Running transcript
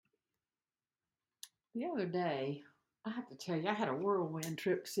The other day, I have to tell you, I had a whirlwind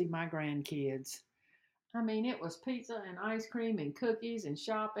trip to see my grandkids. I mean, it was pizza and ice cream and cookies and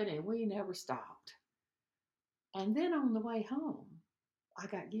shopping, and we never stopped. And then on the way home, I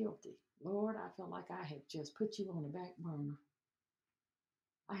got guilty. Lord, I feel like I have just put you on the back burner.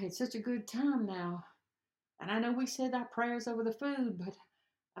 I had such a good time now. And I know we said our prayers over the food, but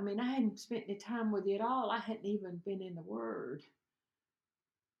I mean, I hadn't spent any time with you at all. I hadn't even been in the Word.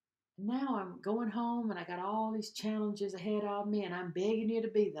 Now I'm going home and I got all these challenges ahead of me and I'm begging you to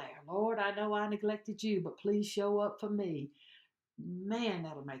be there. Lord, I know I neglected you, but please show up for me. Man,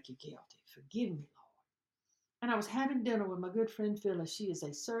 that'll make you guilty. Forgive me, Lord. And I was having dinner with my good friend Phyllis. She is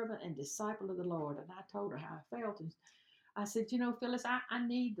a servant and disciple of the Lord. And I told her how I felt. And I said, Phyllis, I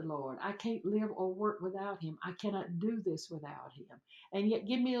need the Lord. I can't live or work without him. I cannot do this without him. And yet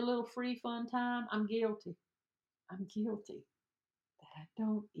give me a little free fun time. I'm guilty. I'm guilty that I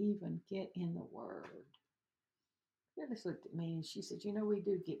don't even get in the Word. Phyllis looked at me and she said, we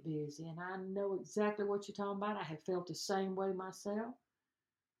do get busy, and I know exactly what you're talking about. I have felt the same way myself.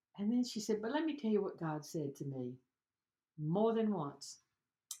 And then she said, but let me tell you what God said to me more than once.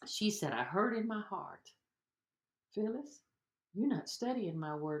 She said, I heard in my heart, Phyllis, you're not studying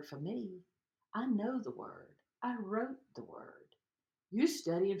my word for me. I know the word. I wrote the word. You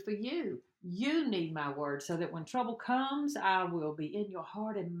studying for you. You need my word so that when trouble comes, I will be in your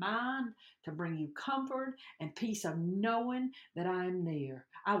heart and mind to bring you comfort and peace of knowing that I am near.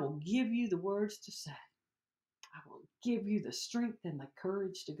 I will give you the words to say. I will give you the strength and the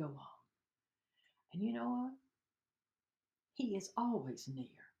courage to go on. And you know what? He is always near.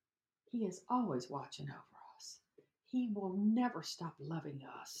 He is always watching over us. He will never stop loving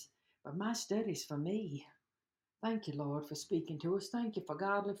us. But my study's for me. Thank you, Lord, for speaking to us. Thank you for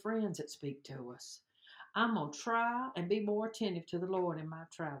godly friends that speak to us. I'm going to try and be more attentive to the Lord in my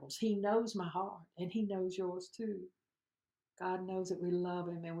travels. He knows my heart, and He knows yours too. God knows that we love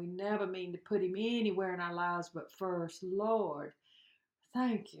Him, and we never mean to put Him anywhere in our lives but first. Lord,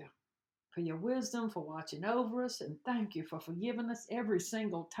 thank you for your wisdom, for watching over us, and thank you for forgiving us every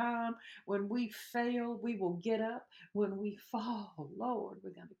single time. When we fail, we will get up. When we fall, Lord,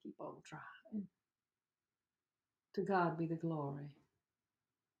 we're going to keep on trying. To God be the glory.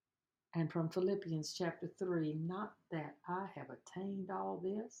 And from Philippians chapter 3, not that I have attained all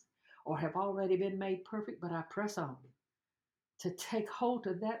this or have already been made perfect, but I press on to take hold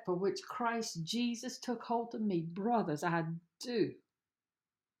of that for which Christ Jesus took hold of me. Brothers, I do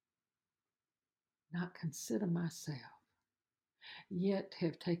not consider myself yet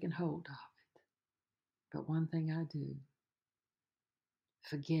have taken hold of it. But one thing I do,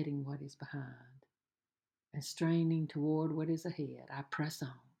 forgetting what is behind and straining toward what is ahead, I press on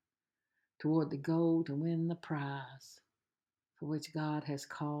toward the goal to win the prize for which God has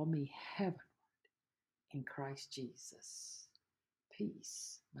called me heaven in Christ Jesus.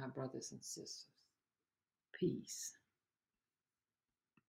 Peace, my brothers and sisters. Peace.